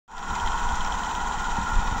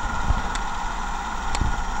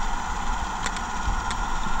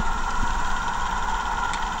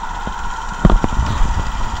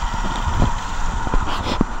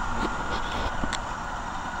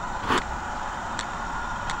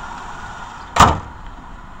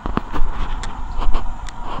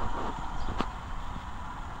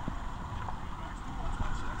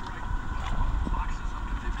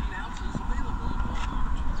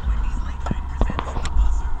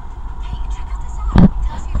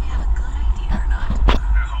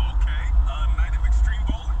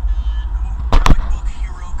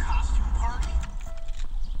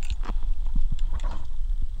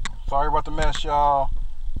about the mess, y'all.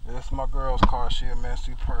 This is my girl's car. She a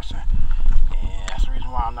messy person, and that's the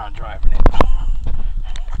reason why I'm not driving it.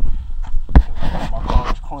 My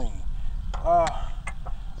car is clean.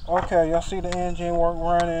 Okay, y'all see the engine work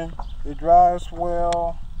running. It drives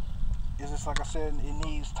well. It's just like I said, it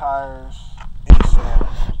needs tires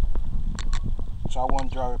ASAP. So I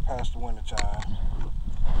wouldn't drive it past the winter time.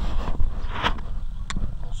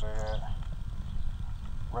 Let's say that.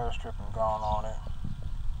 Weather stripping gone on it.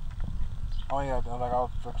 Oh yeah, like I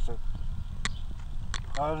was fixed it.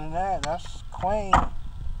 Other than that, that's clean.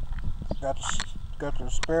 Got the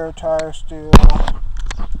spare tire still.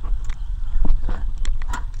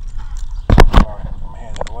 Sorry, I'm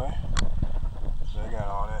handing it away. So I got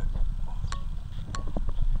all that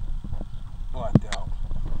blacked out.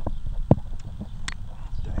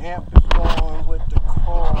 The amp is going with the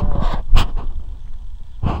car.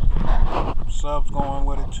 Sub's going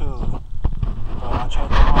with it too. But I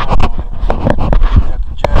changed my mind on it. Got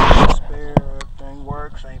the jack spare, everything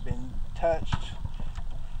works, ain't been touched.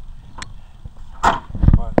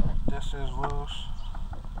 But this is loose.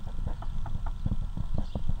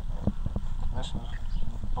 Missing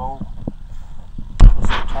bolt.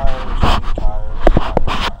 Some tires, new tires.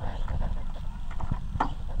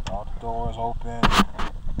 All the doors open.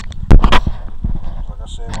 Like I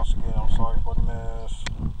said, once again, I'm sorry for the mess.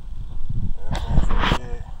 Everything's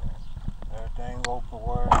legit. Everything open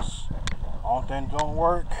works. Only thing don't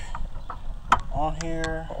work on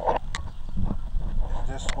here is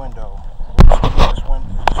this window. This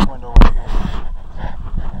window right here.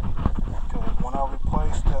 Because when I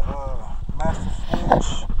replaced the master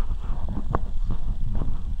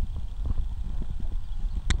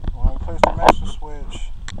switch,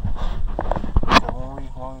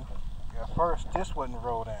 at first this wouldn't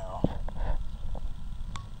roll down.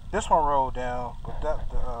 This one rolled down, but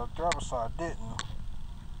the driver's side didn't.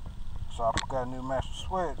 So I got a new master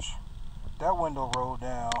switch. That window rolled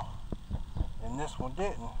down, and this one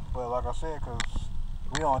didn't. But like I said, because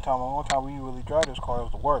the only time we really drive this car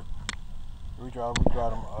is to work. We drive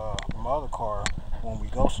my other car when we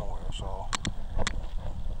go somewhere. So,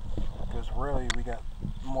 because really we got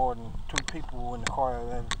more than 2 people in the car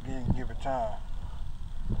at any given time.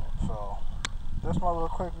 So that's my little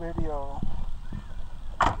quick video.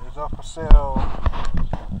 It's up for sale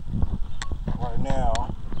right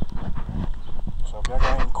now. So if y'all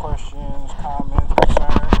got any questions, comments,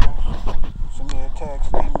 concerns, send me a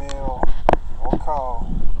text, email, or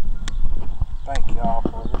call. Thank y'all.